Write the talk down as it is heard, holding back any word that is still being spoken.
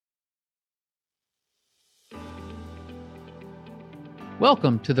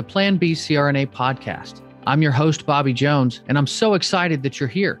Welcome to the Plan B CRNA podcast. I'm your host, Bobby Jones, and I'm so excited that you're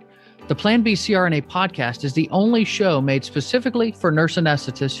here. The Plan B CRNA podcast is the only show made specifically for nurse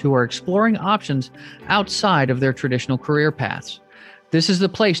anesthetists who are exploring options outside of their traditional career paths. This is the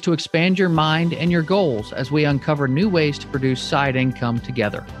place to expand your mind and your goals as we uncover new ways to produce side income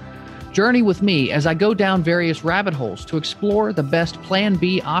together. Journey with me as I go down various rabbit holes to explore the best Plan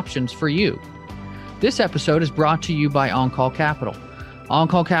B options for you. This episode is brought to you by On-Call Capital.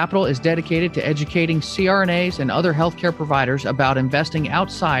 On-Call Capital is dedicated to educating CRNAs and other healthcare providers about investing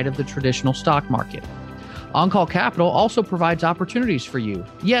outside of the traditional stock market. On-Call Capital also provides opportunities for you,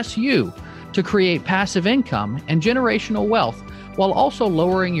 yes, you, to create passive income and generational wealth while also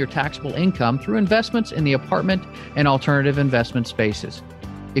lowering your taxable income through investments in the apartment and alternative investment spaces.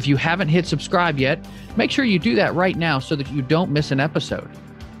 If you haven't hit subscribe yet, make sure you do that right now so that you don't miss an episode.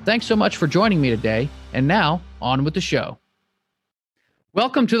 Thanks so much for joining me today, and now on with the show.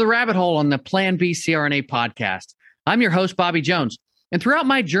 Welcome to the rabbit hole on the Plan B CRNA podcast. I'm your host, Bobby Jones. And throughout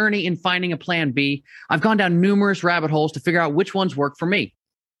my journey in finding a Plan B, I've gone down numerous rabbit holes to figure out which ones work for me.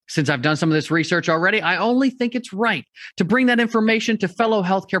 Since I've done some of this research already, I only think it's right to bring that information to fellow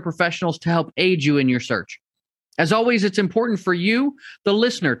healthcare professionals to help aid you in your search. As always, it's important for you, the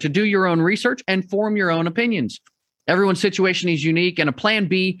listener, to do your own research and form your own opinions. Everyone's situation is unique, and a Plan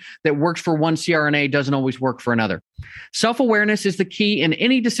B that works for one CRNA doesn't always work for another. Self-awareness is the key in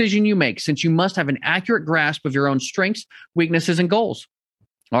any decision you make, since you must have an accurate grasp of your own strengths, weaknesses, and goals.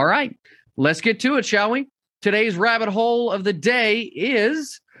 All right, let's get to it, shall we? Today's rabbit hole of the day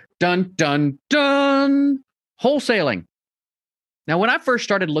is dun, dun, dun, wholesaling. Now, when I first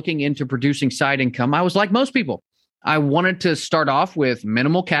started looking into producing side income, I was like most people. I wanted to start off with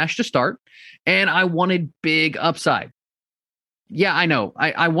minimal cash to start, and I wanted big upside. Yeah, I know.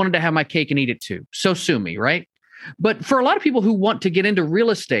 I wanted to have my cake and eat it too. So sue me, right? But for a lot of people who want to get into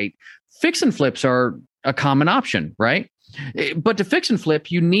real estate, fix and flips are a common option, right? But to fix and flip,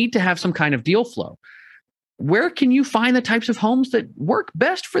 you need to have some kind of deal flow. Where can you find the types of homes that work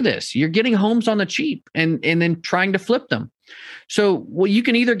best for this? You're getting homes on the cheap and then trying to flip them. So, you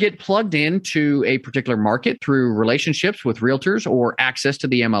can either get plugged into a particular market through relationships with realtors or access to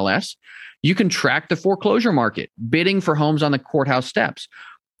the MLS. You can track the foreclosure market, bidding for homes on the courthouse steps.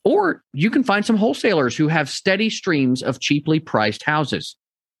 Or you can find some wholesalers who have steady streams of cheaply priced houses.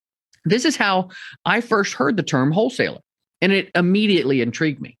 This is how I first heard the term wholesaler, and it immediately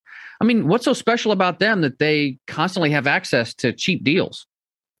intrigued me. I mean, what's so special about them that they constantly have access to cheap deals?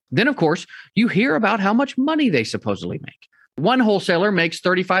 Then, of course, you hear about how much money they supposedly make. One wholesaler makes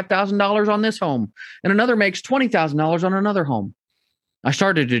 $35,000 on this home, and another makes $20,000 on another home. I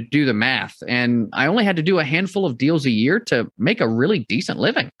started to do the math, and I only had to do a handful of deals a year to make a really decent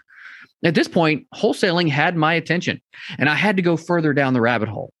living. At this point, wholesaling had my attention, and I had to go further down the rabbit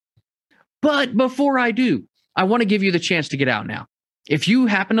hole. But before I do, I want to give you the chance to get out now. If you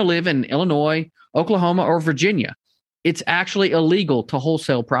happen to live in Illinois, Oklahoma, or Virginia, it's actually illegal to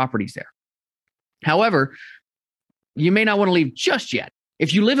wholesale properties there. However, you may not want to leave just yet.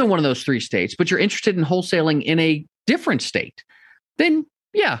 If you live in one of those three states, but you're interested in wholesaling in a different state, then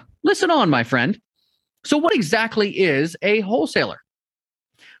yeah, listen on, my friend. So what exactly is a wholesaler?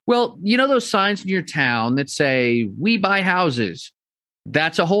 Well, you know those signs in your town that say, "We buy houses"?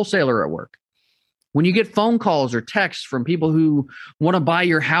 That's a wholesaler at work. When you get phone calls or texts from people who want to buy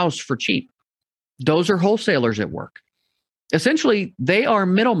your house for cheap, those are wholesalers at work. Essentially, they are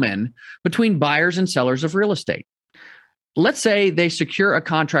middlemen between buyers and sellers of real estate. Let's say they secure a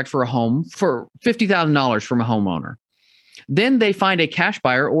contract for a home for $50,000 from a homeowner. Then they find a cash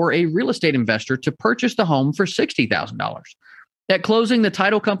buyer or a real estate investor to purchase the home for $60,000. At closing, the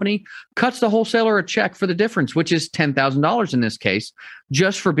title company cuts the wholesaler a check for the difference, which is $10,000 in this case,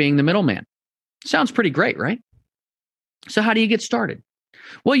 just for being the middleman. Sounds pretty great, right? So how do you get started?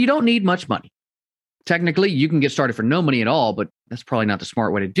 Well, you don't need much money. Technically, you can get started for no money at all, but that's probably not the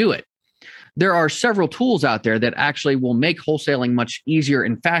smart way to do it. There are several tools out there that actually will make wholesaling much easier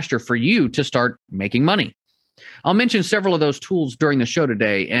and faster for you to start making money. I'll mention several of those tools during the show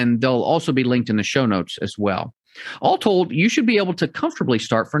today, and they'll also be linked in the show notes as well. All told, you should be able to comfortably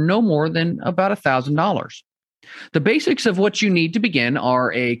start for no more than about $1,000. The basics of what you need to begin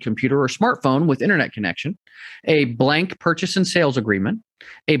are a computer or smartphone with internet connection, a blank purchase and sales agreement,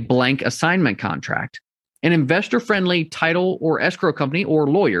 a blank assignment contract, an investor-friendly title or escrow company or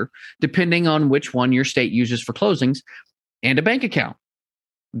lawyer, depending on which one your state uses for closings, and a bank account.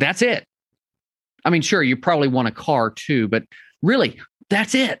 That's it. I mean, sure, you probably want a car too, but really,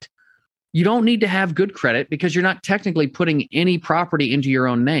 that's it. You don't need to have good credit because you're not technically putting any property into your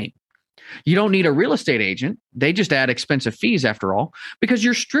own name. You don't need a real estate agent. They just add expensive fees after all, because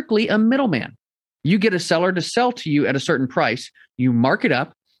you're strictly a middleman. You get a seller to sell to you at a certain price, you mark it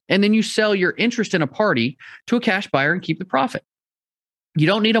up, and then you sell your interest in a party to a cash buyer and keep the profit. You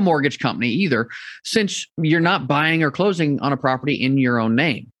don't need a mortgage company either, since you're not buying or closing on a property in your own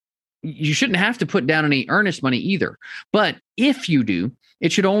name. You shouldn't have to put down any earnest money either. But if you do,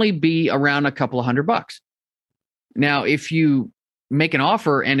 it should only be around a couple of $100. Now, if you make an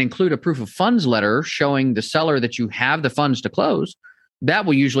offer and include a proof of funds letter showing the seller that you have the funds to close, that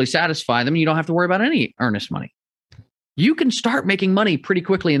will usually satisfy them. You don't have to worry about any earnest money. You can start making money pretty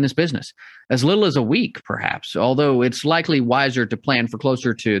quickly in this business, as little as a week, perhaps, although it's likely wiser to plan for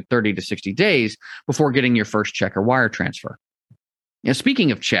closer to 30 to 60 days before getting your first check or wire transfer. Now,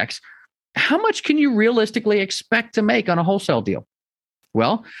 speaking of checks, how much can you realistically expect to make on a wholesale deal?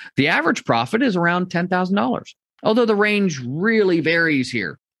 Well, the average profit is around $10,000, although the range really varies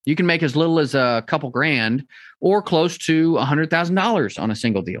here. You can make as little as a couple grand or close to $100,000 on a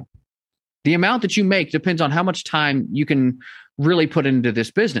single deal. The amount that you make depends on how much time you can really put into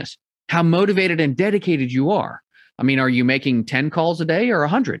this business, how motivated and dedicated you are. I mean, are you making 10 calls a day or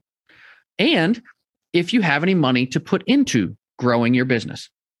 100? And if you have any money to put into growing your business.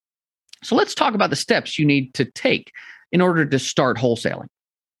 So let's talk about the steps you need to take in order to start wholesaling.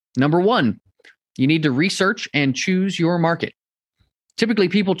 Number one, you need to research and choose your market. Typically,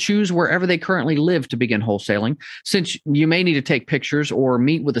 people choose wherever they currently live to begin wholesaling, since you may need to take pictures or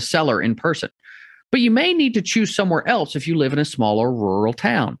meet with a seller in person. But you may need to choose somewhere else if you live in a smaller rural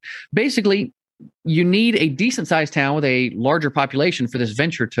town. Basically, you need a decent-sized town with a larger population for this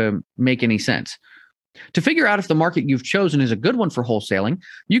venture to make any sense. To figure out if the market you've chosen is a good one for wholesaling,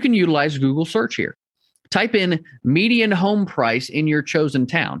 you can utilize Google search here. Type in median home price in your chosen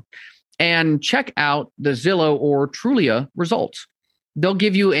town and check out the Zillow or Trulia results. They'll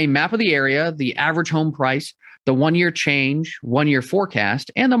give you a map of the area, the average home price, the 1-year change, 1-year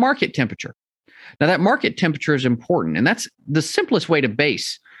forecast, and the market temperature. Now, that market temperature is important, and that's the simplest way to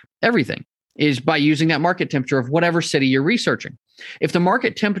base everything, is by using that market temperature of whatever city you're researching. If the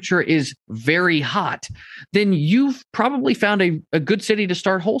market temperature is very hot, then you've probably found a good city to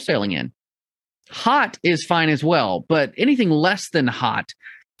start wholesaling in. Hot is fine as well, but anything less than hot,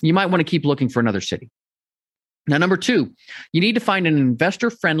 you might want to keep looking for another city. Now, number two, you need to find an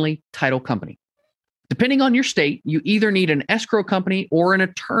investor-friendly title company. Depending on your state, you either need an escrow company or an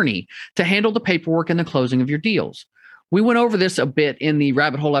attorney to handle the paperwork and the closing of your deals. We went over this a bit in the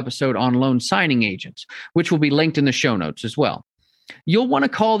rabbit hole episode on loan signing agents, which will be linked in the show notes as well. You'll want to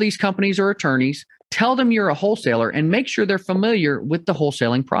call these companies or attorneys, tell them you're a wholesaler, and make sure they're familiar with the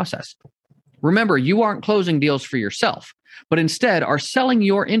wholesaling process. Remember, you aren't closing deals for yourself, but instead are selling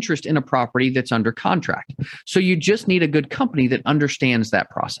your interest in a property that's under contract. So you just need a good company that understands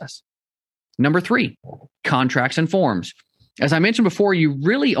that process. Number three, contracts and forms. As I mentioned before, you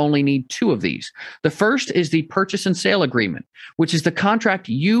really only need two of these. The first is the purchase and sale agreement, which is the contract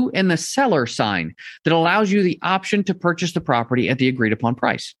you and the seller sign that allows you the option to purchase the property at the agreed upon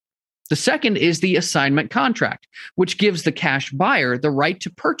price. The second is the assignment contract, which gives the cash buyer the right to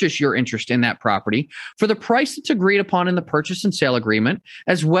purchase your interest in that property for the price that's agreed upon in the purchase and sale agreement,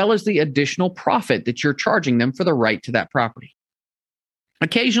 as well as the additional profit that you're charging them for the right to that property.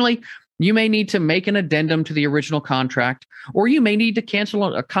 Occasionally, you may need to make an addendum to the original contract, or you may need to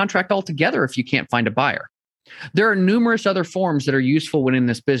cancel a contract altogether if you can't find a buyer. There are numerous other forms that are useful within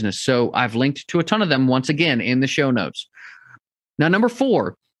this business, so I've linked to a ton of them once again in the show notes. Now, number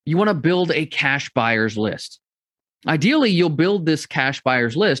four, you want to build a cash buyers list. Ideally, you'll build this cash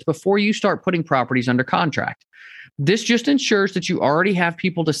buyers list before you start putting properties under contract. This just ensures that you already have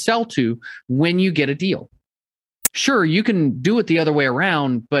people to sell to when you get a deal. Sure, you can do it the other way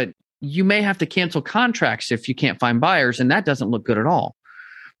around, but you may have to cancel contracts if you can't find buyers, and that doesn't look good at all.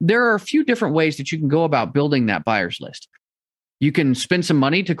 There are a few different ways that you can go about building that buyers list. You can spend some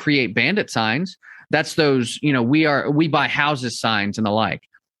money to create bandit signs. That's those, we buy houses signs and the like.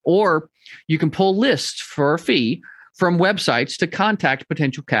 Or you can pull lists for a fee from websites to contact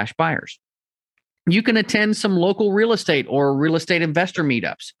potential cash buyers. You can attend some local real estate or real estate investor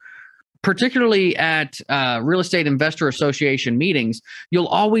meetups. Particularly at real estate investor association meetings, you'll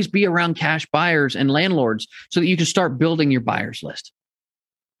always be around cash buyers and landlords so that you can start building your buyers list.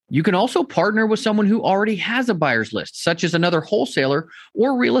 You can also partner with someone who already has a buyers list, such as another wholesaler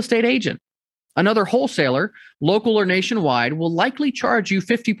or real estate agent. Another wholesaler, local or nationwide, will likely charge you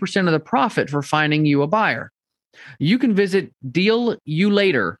 50% of the profit for finding you a buyer. You can visit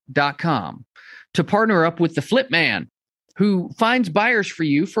dealyoulater.com to partner up with the flip man, who finds buyers for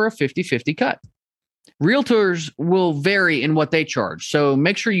you for a 50-50 cut. Realtors will vary in what they charge, so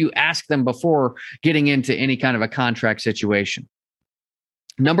make sure you ask them before getting into any kind of a contract situation.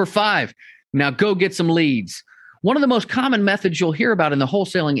 Number 5, now go get some leads. One of the most common methods you'll hear about in the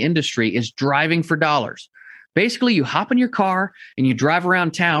wholesaling industry is driving for dollars. Basically, you hop in your car and you drive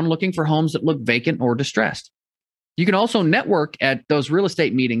around town looking for homes that look vacant or distressed. You can also network at those real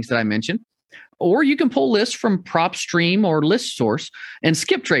estate meetings that I mentioned, or you can pull lists from PropStream or ListSource and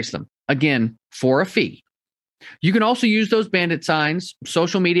skip trace them, again, for a fee. You can also use those bandit signs,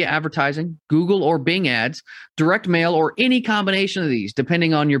 social media advertising, Google or Bing ads, direct mail, or any combination of these,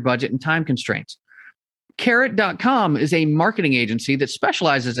 depending on your budget and time constraints. Carrot.com is a marketing agency that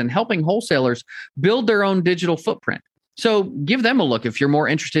specializes in helping wholesalers build their own digital footprint. So give them a look if you're more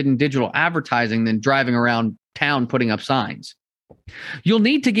interested in digital advertising than driving around town putting up signs. You'll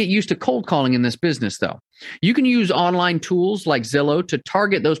need to get used to cold calling in this business, though. You can use online tools like Zillow to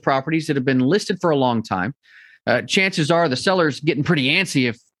target those properties that have been listed for a long time. Chances are the seller's getting pretty antsy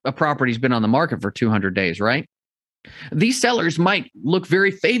if a property's been on the market for 200 days, right? These sellers might look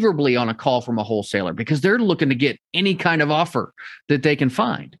very favorably on a call from a wholesaler because they're looking to get any kind of offer that they can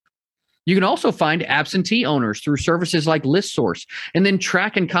find. You can also find absentee owners through services like ListSource and then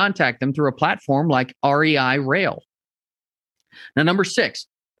track and contact them through a platform like REI Rail. Now, number 6,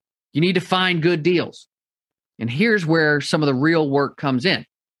 you need to find good deals. And here's where some of the real work comes in.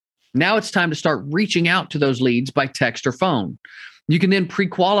 Now it's time to start reaching out to those leads by text or phone. You can then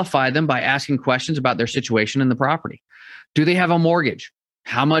pre-qualify them by asking questions about their situation in the property. Do they have a mortgage?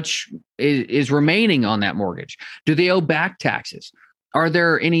 How much is remaining on that mortgage? Do they owe back taxes? Are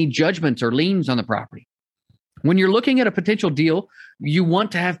there any judgments or liens on the property? When you're looking at a potential deal, you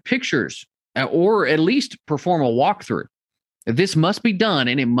want to have pictures or at least perform a walkthrough. This must be done,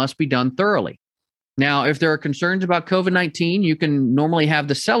 and it must be done thoroughly. Now, if there are concerns about COVID-19, you can normally have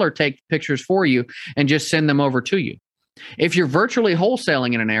the seller take pictures for you and just send them over to you. If you're virtually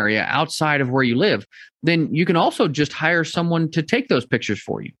wholesaling in an area outside of where you live, then you can also just hire someone to take those pictures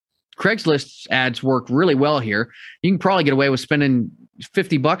for you. Craigslist ads work really well here. You can probably get away with spending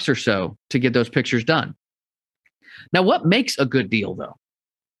 $50 or so to get those pictures done. Now, what makes a good deal, though?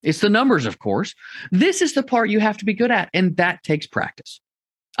 It's the numbers, of course. This is the part you have to be good at, and that takes practice.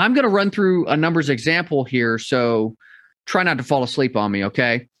 I'm going to run through a numbers example here, so try not to fall asleep on me,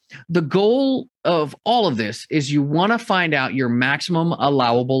 okay? The goal of all of this is you want to find out your maximum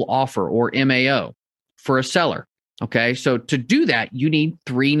allowable offer, or MAO, for a seller, okay? So to do that, you need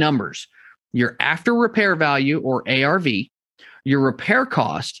 3 numbers: your after repair value, or ARV, your repair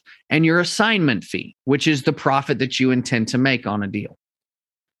cost, and your assignment fee, which is the profit that you intend to make on a deal.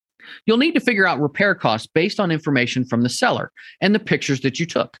 You'll need to figure out repair costs based on information from the seller and the pictures that you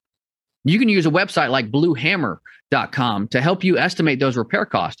took. You can use a website like bluehammer.com to help you estimate those repair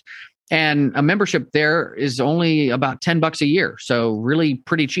costs. And a membership there is only about $10 a year, so really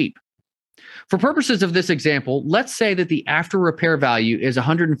pretty cheap. For purposes of this example, let's say that the after repair value is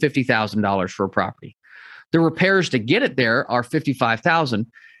 $150,000 for a property. The repairs to get it there are $55,000,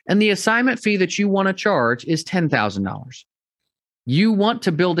 and the assignment fee that you want to charge is $10,000. You want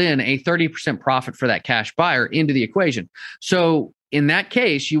to build in a 30% profit for that cash buyer into the equation. So in that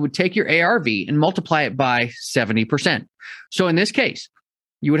case, you would take your ARV and multiply it by 70%. So in this case,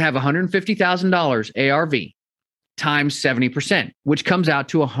 you would have $150,000 ARV times 70%, which comes out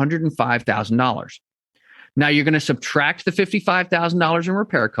to $105,000. Now you're going to subtract the $55,000 in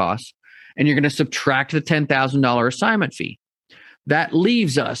repair costs, and you're going to subtract the $10,000 assignment fee. That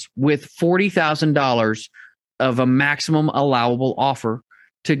leaves us with $40,000 of a maximum allowable offer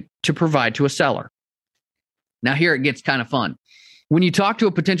to provide to a seller. Now here it gets kind of fun. When you talk to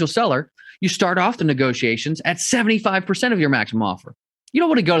a potential seller, you start off the negotiations at 75% of your maximum offer. You don't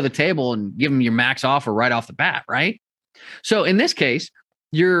want to go to the table and give them your max offer right off the bat, right? So in this case,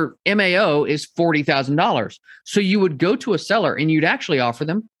 your MAO is $40,000. So you would go to a seller and you'd actually offer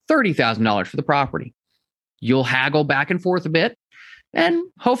them $30,000 for the property. You'll haggle back and forth a bit, and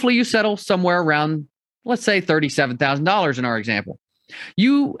hopefully you settle somewhere around, let's say, $37,000 in our example.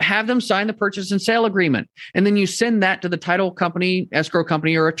 You have them sign the purchase and sale agreement, and then you send that to the title company, escrow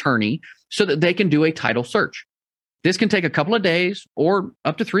company, or attorney so that they can do a title search. This can take a couple of days or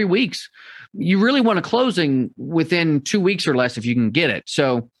up to 3 weeks. You really want a closing within 2 weeks or less if you can get it.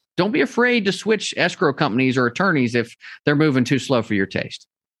 So don't be afraid to switch escrow companies or attorneys if they're moving too slow for your taste.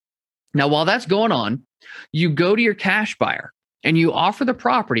 Now, while that's going on, you go to your cash buyer and you offer the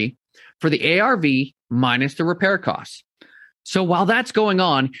property for the ARV minus the repair costs. So while that's going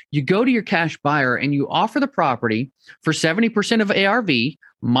on, you go to your cash buyer and you offer the property for 70% of ARV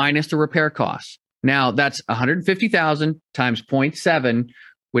minus the repair costs. Now that's $150,000 times 0.7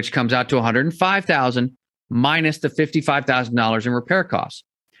 which comes out to $105,000 minus the $55,000 in repair costs,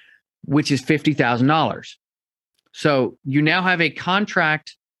 which is $50,000. So you now have a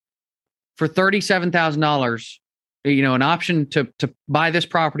contract for $37,000, an option to buy this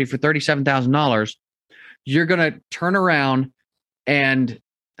property for $37,000. You're going to turn around and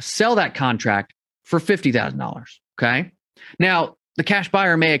sell that contract for $50,000. Okay. Now, the cash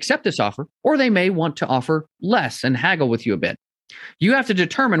buyer may accept this offer, or they may want to offer less and haggle with you a bit. You have to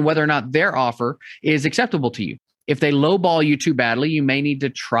determine whether or not their offer is acceptable to you. If they lowball you too badly, you may need to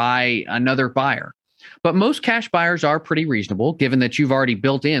try another buyer. But most cash buyers are pretty reasonable, given that you've already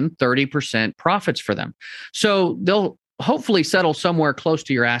built in 30% profits for them. So they'll hopefully settle somewhere close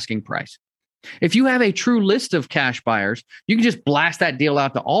to your asking price. If you have a true list of cash buyers, you can just blast that deal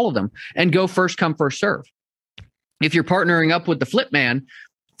out to all of them and go first come, first serve. If you're partnering up with the flip man,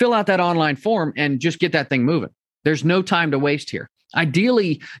 fill out that online form and just get that thing moving. There's no time to waste here.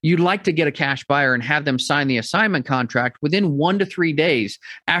 Ideally, you'd like to get a cash buyer and have them sign the assignment contract within 1 to 3 days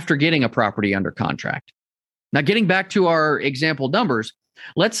after getting a property under contract. Now, getting back to our example numbers,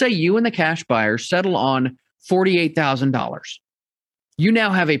 let's say you and the cash buyer settle on $48,000. You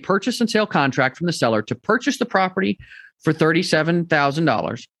now have a purchase and sale contract from the seller to purchase the property for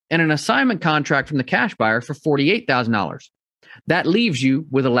 $37,000 and an assignment contract from the cash buyer for $48,000. That leaves you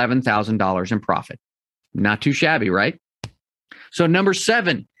with $11,000 in profit. Not too shabby, right? So number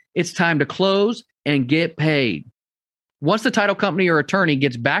 7, it's time to close and get paid. Once the title company or attorney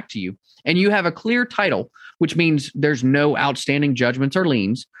gets back to you and you have a clear title, which means there's no outstanding judgments or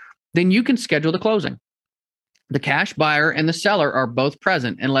liens, then you can schedule the closing. The cash buyer and the seller are both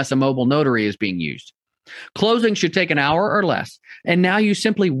present unless a mobile notary is being used. Closing should take an hour or less, and now you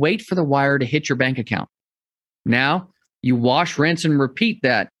simply wait for the wire to hit your bank account. Now you wash, rinse, and repeat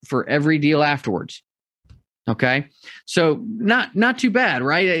that for every deal afterwards. Okay, so not too bad,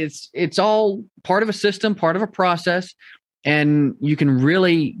 right? It's all part of a system, part of a process, and you can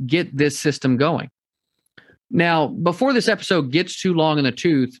really get this system going. Now, before this episode gets too long in the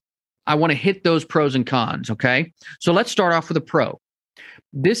tooth, I want to hit those pros and cons, okay? So let's start off with a pro.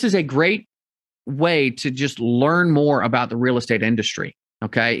 This is a great way to just learn more about the real estate industry,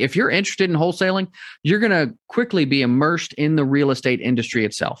 okay? If you're interested in wholesaling, you're going to quickly be immersed in the real estate industry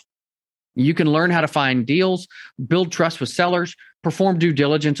itself. You can learn how to find deals, build trust with sellers, perform due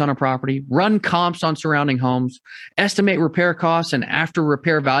diligence on a property, run comps on surrounding homes, estimate repair costs and after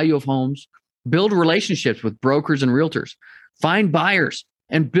repair value of homes, build relationships with brokers and realtors, find buyers,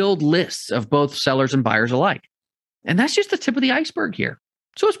 and build lists of both sellers and buyers alike. And that's just the tip of the iceberg here.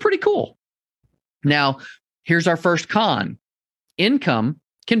 So it's pretty cool. Now, here's our first con. Income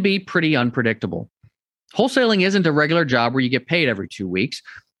can be pretty unpredictable. Wholesaling isn't a regular job where you get paid every 2 weeks.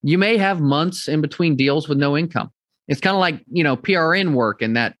 You may have months in between deals with no income. It's kind of like, PRN work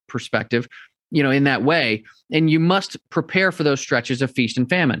in that perspective, in that way. And you must prepare for those stretches of feast and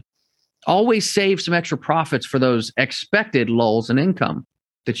famine. Always save some extra profits for those expected lulls in income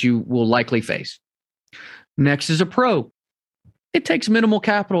that you will likely face. Next is a pro. It takes minimal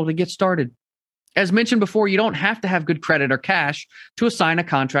capital to get started. As mentioned before, you don't have to have good credit or cash to assign a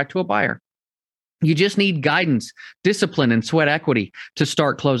contract to a buyer. You just need guidance, discipline, and sweat equity to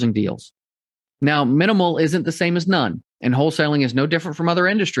start closing deals. Now, minimal isn't the same as none, and wholesaling is no different from other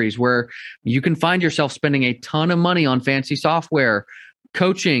industries where you can find yourself spending a ton of money on fancy software,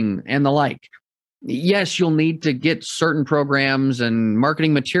 coaching, and the like. Yes, you'll need to get certain programs and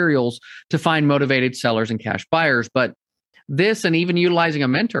marketing materials to find motivated sellers and cash buyers, but this and even utilizing a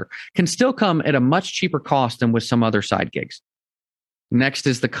mentor can still come at a much cheaper cost than with some other side gigs. Next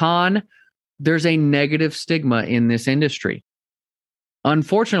is the con. There's a negative stigma in this industry.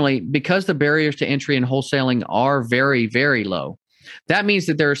 Unfortunately, because the barriers to entry in wholesaling are very, very low, that means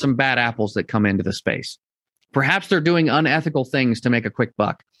that there are some bad apples that come into the space. Perhaps they're doing unethical things to make a quick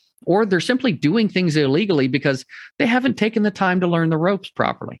buck, or they're simply doing things illegally because they haven't taken the time to learn the ropes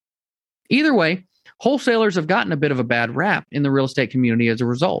properly. Either way, wholesalers have gotten a bit of a bad rap in the real estate community as a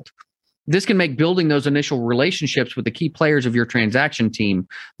result. This can make building those initial relationships with the key players of your transaction team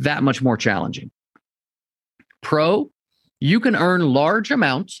that much more challenging. Pro, you can earn large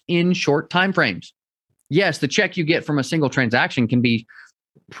amounts in short time frames. Yes, the check you get from a single transaction can be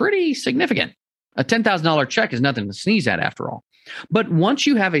pretty significant. A $10,000 check is nothing to sneeze at after all. But once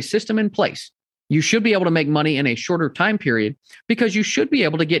you have a system in place, you should be able to make money in a shorter time period because you should be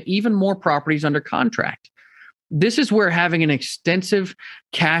able to get even more properties under contract. This is where having an extensive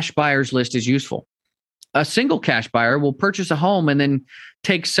cash buyers list is useful. A single cash buyer will purchase a home and then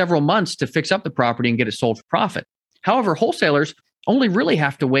take several months to fix up the property and get it sold for profit. However, wholesalers only really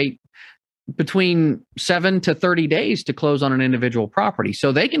have to wait between 7 to 30 days to close on an individual property.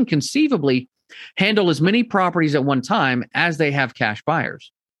 So they can conceivably handle as many properties at one time as they have cash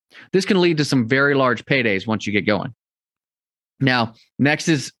buyers. This can lead to some very large paydays once you get going. Now, next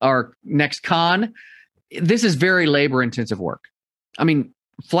is our next con. This is very labor intensive work. I mean,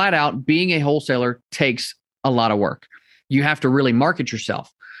 flat out, being a wholesaler takes a lot of work. You have to really market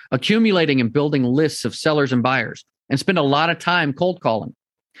yourself, accumulating and building lists of sellers and buyers, and spend a lot of time cold calling.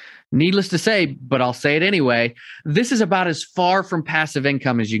 Needless to say, but I'll say it anyway, this is about as far from passive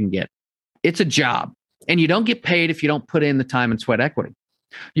income as you can get. It's a job, and you don't get paid if you don't put in the time and sweat equity.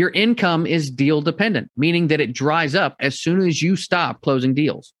 Your income is deal dependent, meaning that it dries up as soon as you stop closing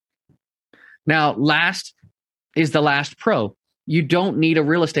deals. Now, last is the last pro. You don't need a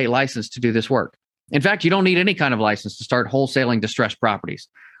real estate license to do this work. In fact, you don't need any kind of license to start wholesaling distressed properties.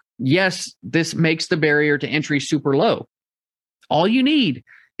 Yes, this makes the barrier to entry super low. All you need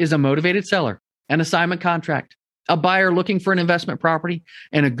is a motivated seller, an assignment contract, a buyer looking for an investment property,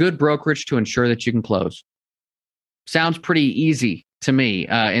 and a good brokerage to ensure that you can close. Sounds pretty easy to me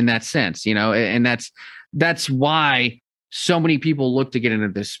in that sense, and that's why so many people look to get into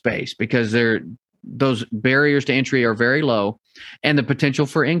this space, because those barriers to entry are very low and the potential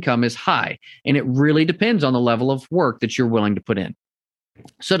for income is high. And it really depends on the level of work that you're willing to put in.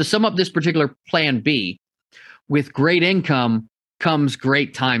 So to sum up this particular plan B, with great income comes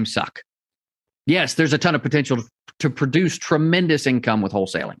great time suck. Yes, there's a ton of potential to produce tremendous income with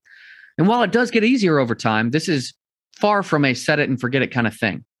wholesaling. And while it does get easier over time, this is far from a set it and forget it kind of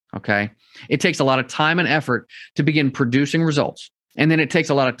thing. Okay. It takes a lot of time and effort to begin producing results. And then it takes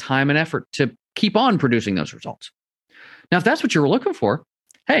a lot of time and effort to keep on producing those results. Now, if that's what you're looking for,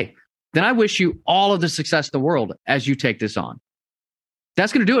 hey, then I wish you all of the success in the world as you take this on.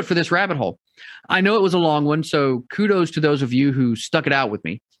 That's going to do it for this rabbit hole. I know it was a long one, so kudos to those of you who stuck it out with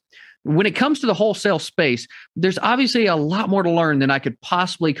me. When it comes to the wholesale space, there's obviously a lot more to learn than I could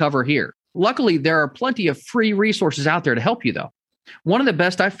possibly cover here. Luckily, there are plenty of free resources out there to help you, though. One of the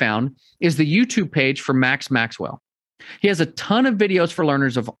best I've found is the YouTube page for Max Maxwell. He has a ton of videos for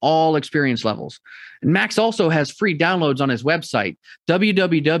learners of all experience levels. And Max also has free downloads on his website,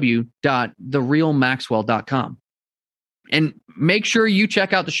 www.therealmaxwell.com. And make sure you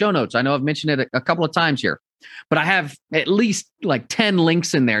check out the show notes. I know I've mentioned it a couple of times here, but I have at least like 10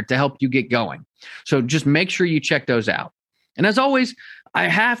 links in there to help you get going. So just make sure you check those out. And as always, I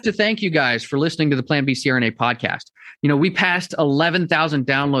have to thank you guys for listening to the Plan B CRNA podcast. We passed 11,000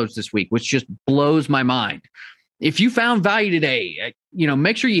 downloads this week, which just blows my mind. If you found value today,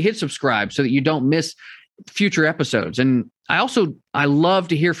 make sure you hit subscribe so that you don't miss future episodes. And I love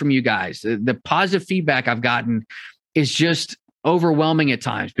to hear from you guys. The positive feedback I've gotten is just overwhelming at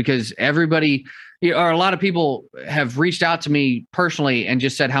times, because everybody, or a lot of people have reached out to me personally and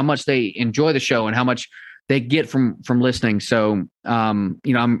just said how much they enjoy the show and how much they get from listening. So,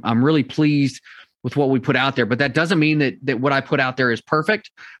 I'm really pleased with what we put out there, but that doesn't mean that what I put out there is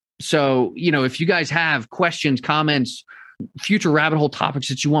perfect. So, if you guys have questions, comments, future rabbit hole topics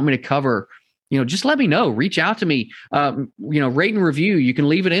that you want me to cover, just let me know. Reach out to me. Rate and review. You can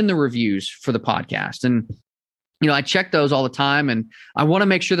leave it in the reviews for the podcast. And, I check those all the time, and I want to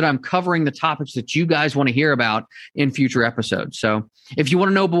make sure that I'm covering the topics that you guys want to hear about in future episodes. So if you want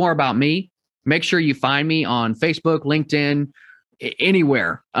to know more about me, make sure you find me on Facebook, LinkedIn,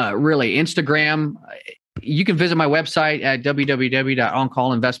 anywhere, really, Instagram. You can visit my website at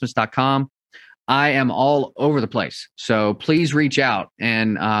www.oncallinvestments.com. I am all over the place. So please reach out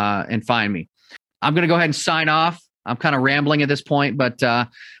and find me. I'm going to go ahead and sign off. I'm kind of rambling at this point, but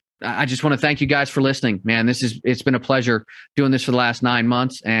I just want to thank you guys for listening, man. It's been a pleasure doing this for the last 9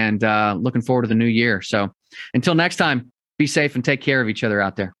 months, and looking forward to the new year. So until next time, be safe and take care of each other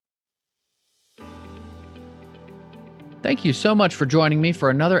out there. Thank you so much for joining me for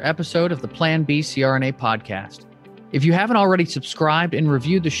another episode of the Plan B CRNA podcast. If you haven't already subscribed and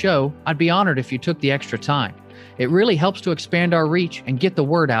reviewed the show, I'd be honored if you took the extra time. It really helps to expand our reach and get the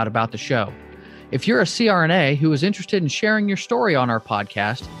word out about the show. If you're a CRNA who is interested in sharing your story on our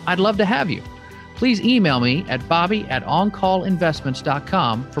podcast, I'd love to have you. Please email me at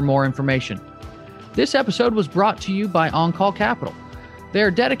bobby@oncallinvestments.com for more information. This episode was brought to you by OnCall Capital. They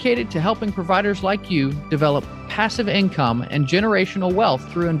are dedicated to helping providers like you develop passive income and generational wealth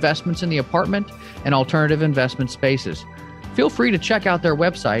through investments in the apartment and alternative investment spaces. Feel free to check out their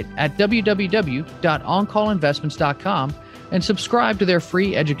website at www.oncallinvestments.com and subscribe to their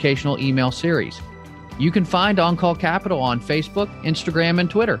free educational email series. You can find OnCall Capital on Facebook, Instagram, and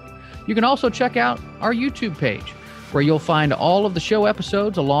Twitter. You can also check out our YouTube page, where you'll find all of the show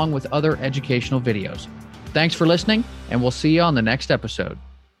episodes along with other educational videos. Thanks for listening, and we'll see you on the next episode.